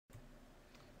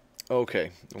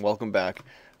Okay, welcome back.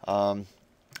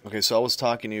 Okay, so I was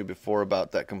talking to you before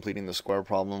about that completing the square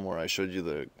problem where I showed you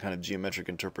the kind of geometric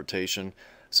interpretation.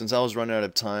 Since I was running out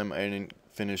of time, I didn't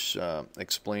finish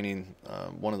explaining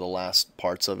one of the last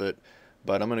parts of it,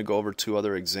 but I'm going to go over two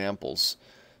other examples.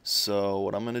 So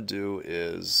what I'm going to do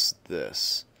is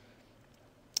this.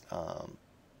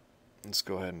 Let's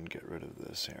go ahead and get rid of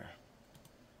this here.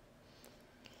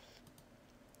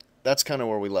 That's kind of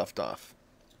where we left off.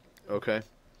 Okay.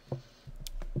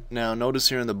 Now notice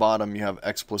here in the bottom you have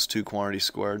x plus 2 quantity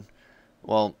squared.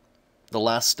 Well, the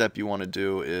last step you want to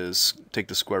do is take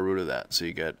the square root of that. So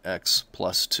you get x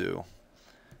plus 2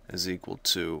 is equal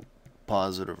to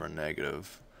positive or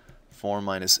negative 4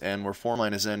 minus n, where 4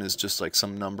 minus n is just like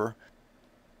some number.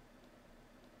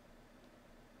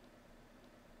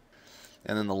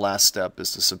 And then the last step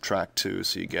is to subtract 2,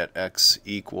 so you get x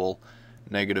equal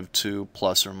negative 2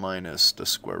 plus or minus the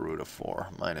square root of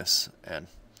 4 minus n.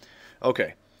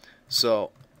 Okay, so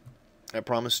I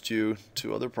promised you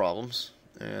two other problems,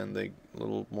 and they're a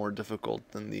little more difficult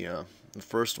than the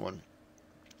first one.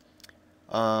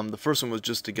 The first one was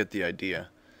just to get the idea.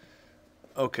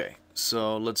 Okay,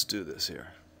 so let's do this here.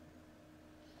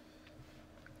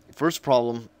 First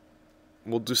problem,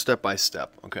 we'll do step by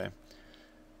step, okay?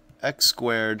 X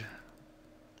squared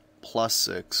plus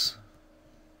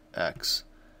 6x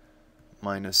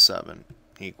minus 7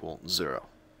 equal 0.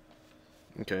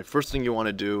 Okay, first thing you want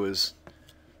to do is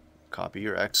copy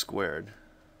your x squared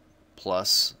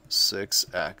plus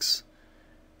 6x,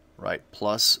 right,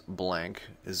 plus blank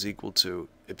is equal to,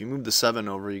 if you move the 7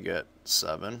 over, you get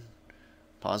 7,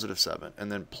 positive 7,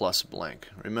 and then plus blank.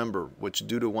 Remember, what you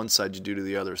do to one side, you do to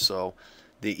the other, so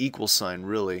the equal sign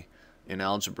really in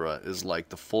algebra is like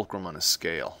the fulcrum on a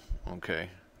scale,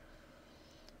 okay?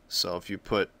 So if you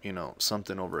put,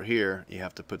 something over here, you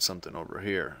have to put something over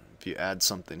here. If you add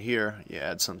something here, you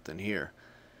add something here.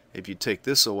 If you take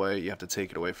this away, you have to take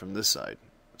it away from this side.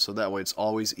 So that way it's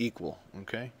always equal,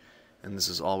 okay? And this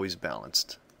is always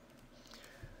balanced.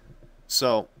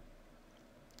 So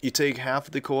you take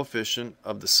half the coefficient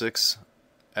of the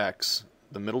 6x,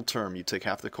 the middle term, you take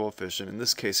half the coefficient. In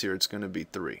this case here, it's going to be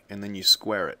 3, and then you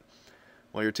square it.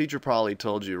 Well, your teacher probably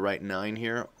told you write 9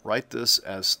 here. Write this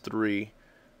as 3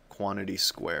 quantity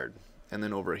squared. And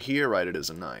then over here, write it as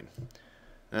a 9.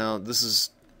 Now, this is,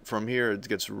 from here, it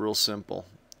gets real simple.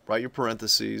 Write your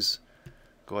parentheses.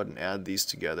 Go ahead and add these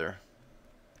together.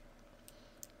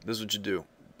 This is what you do.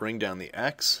 Bring down the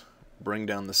x, bring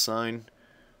down the sign,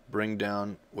 bring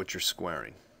down what you're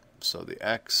squaring. So the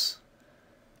x,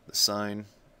 the sign,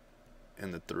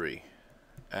 and the 3.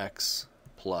 X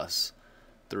plus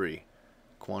 3.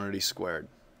 Quantity squared.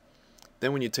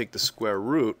 Then when you take the square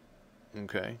root,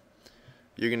 okay,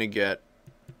 you're going to get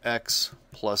x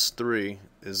plus 3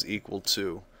 is equal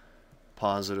to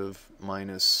positive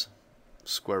minus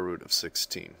square root of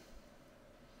 16.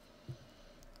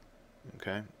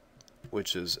 Okay,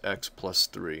 which is x plus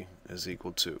 3 is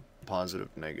equal to positive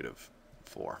negative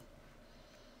 4.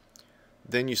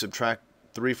 Then you subtract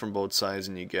 3 from both sides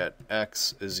and you get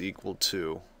x is equal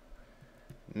to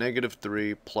negative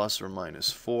 3 plus or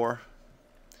minus 4,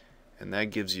 and that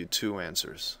gives you two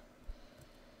answers.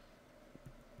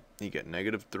 You get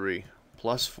negative 3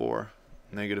 plus 4,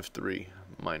 negative 3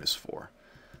 minus 4.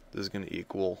 This is going to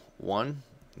equal 1.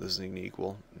 This is going to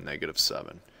equal negative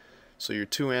 7. So your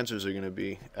two answers are going to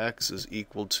be x is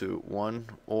equal to 1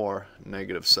 or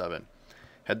negative 7.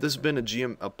 Had this been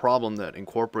a problem that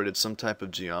incorporated some type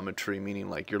of geometry, meaning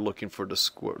like you're looking for the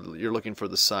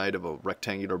side of a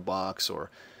rectangular box or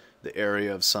the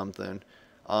area of something,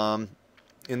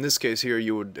 in this case here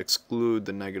you would exclude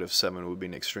the negative 7. It would be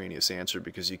an extraneous answer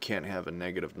because you can't have a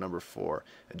negative number for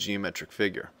a geometric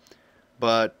figure.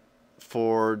 But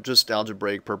for just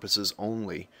algebraic purposes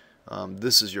only,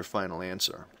 this is your final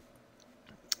answer.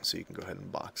 So you can go ahead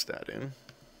and box that in.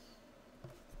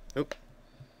 Oop.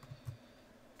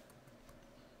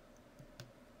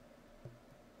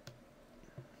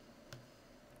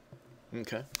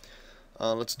 Okay,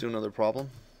 let's do another problem.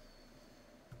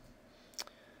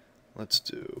 Let's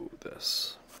do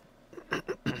this.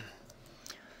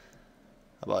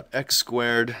 About x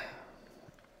squared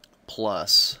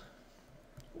plus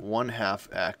 1/2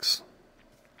 x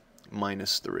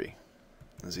minus 3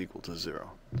 is equal to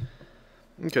 0.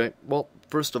 Okay, well,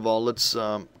 first of all, let's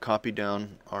copy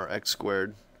down our x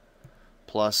squared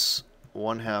plus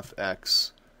 1/2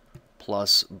 x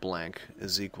plus blank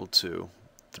is equal to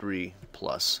 3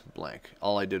 plus blank.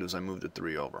 All I did was I moved the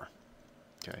 3 over.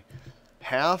 Okay,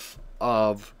 half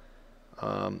of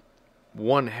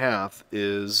 1/2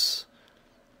 is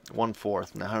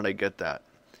 1/4. Now, how did I get that?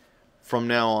 From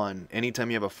now on,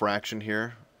 anytime you have a fraction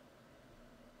here,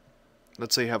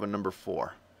 let's say you have a number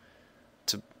 4.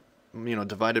 To,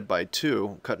 divided by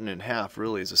 2, cutting it in half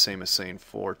really is the same as saying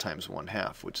 4 times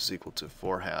 1/2, which is equal to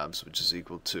 4 halves, which is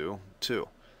equal to 2.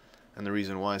 And the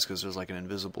reason why is because there's like an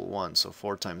invisible 1. So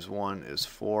 4 times 1 is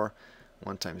 4.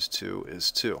 1 times 2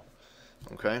 is 2.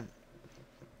 Okay?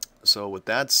 So with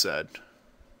that said,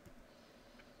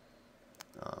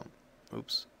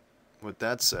 with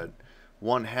that said,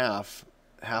 1/2,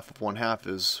 half of 1/2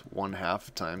 is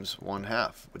 1/2 times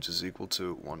 1/2, which is equal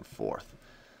to 1/4.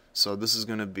 So this is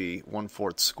going to be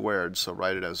 1/4 squared, so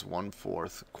write it as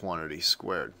 1/4 quantity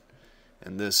squared.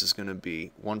 And this is going to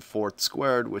be 1/4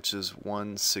 squared, which is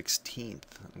 1/16.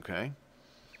 Okay?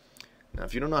 Now,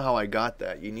 if you don't know how I got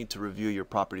that, you need to review your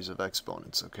properties of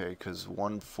exponents, okay? Because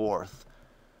 1/4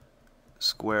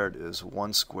 squared is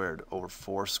 1 squared over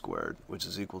 4 squared, which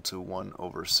is equal to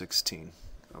 1/16.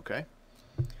 Okay?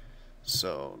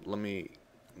 So let me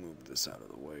move this out of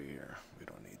the way here. We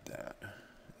don't need that.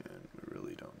 And we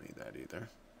really don't need that either.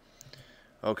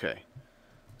 Okay.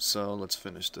 So let's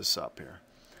finish this up here.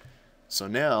 So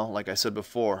now, like I said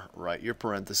before, write your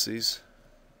parentheses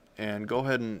and go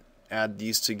ahead and add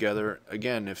these together.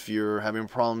 Again, if you're having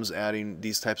problems adding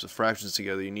these types of fractions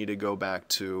together, you need to go back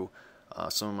to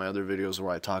some of my other videos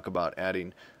where I talk about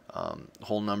adding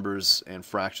whole numbers and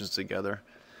fractions together.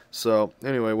 So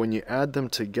anyway, when you add them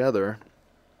together,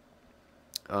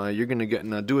 you're going to get,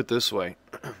 now do it this way,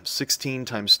 16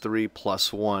 times 3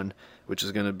 plus 1, which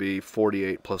is going to be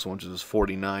 48 plus 1, which is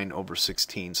 49 over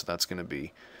 16, so that's going to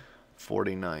be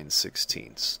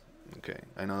 49/16. Okay,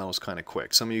 I know that was kind of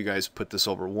quick. Some of you guys put this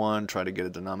over 1, try to get a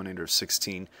denominator of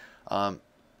 16.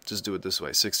 Just do it this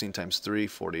way, 16 times 3,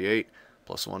 48,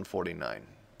 plus 1, 49,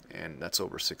 and that's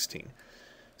over 16.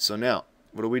 So now,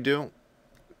 what do?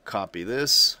 Copy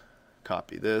this,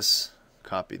 copy this,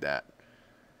 copy that.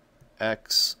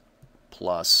 X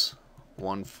plus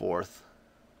 1/4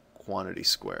 quantity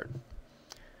squared.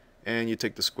 And you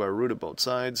take the square root of both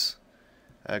sides.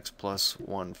 X plus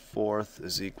 1/4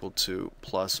 is equal to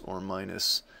plus or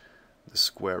minus the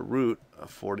square root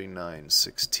of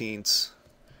 49/16,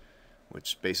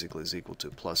 which basically is equal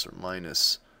to plus or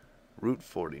minus root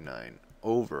 49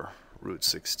 over root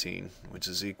 16, which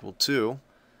is equal to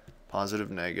positive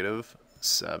negative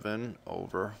 7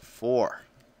 over 4.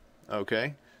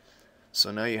 Okay?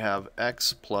 So now you have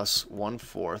x plus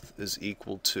 1/4 is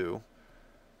equal to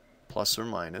plus or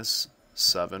minus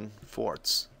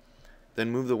 7/4. Then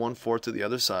move the 1/4 to the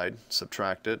other side,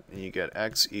 subtract it, and you get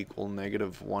x equal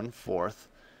negative 1/4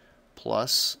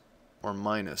 plus or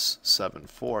minus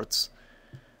 7/4,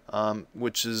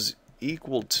 which is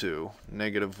equal to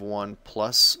negative 1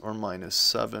 plus or minus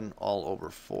 7 all over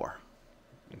 4.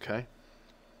 Okay?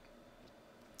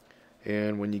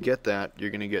 And when you get that, you're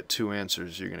going to get two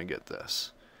answers. You're going to get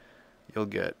this. You'll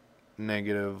get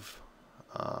negative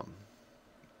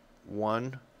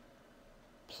 1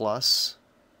 plus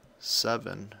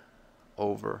 7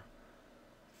 over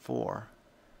 4,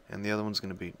 and the other one's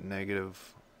going to be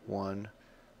negative 1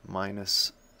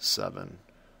 minus 7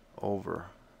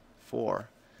 over 4,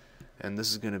 and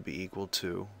this is going to be equal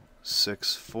to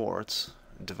 6/4.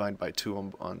 Divide by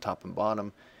 2 on top and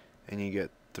bottom, and you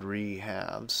get 3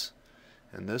 halves,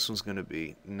 and this one's going to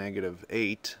be negative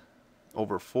 8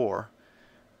 over 4,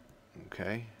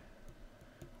 okay,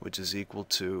 which is equal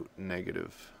to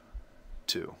negative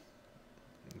 2.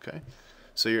 Okay,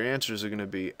 so your answers are going to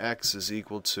be x is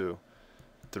equal to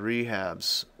 3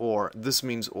 halves, or this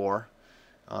means or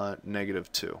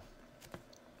negative 2.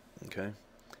 Okay,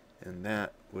 and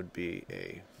that would be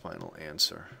a final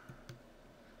answer.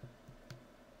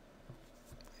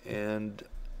 And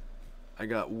I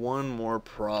got one more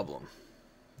problem,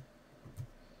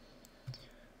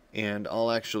 and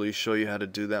I'll actually show you how to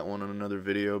do that one on another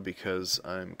video because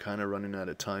I'm kind of running out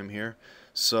of time here.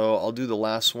 So I'll do the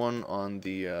last one on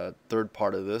the third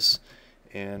part of this,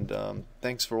 and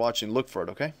thanks for watching. Look for it,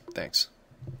 okay? Thanks.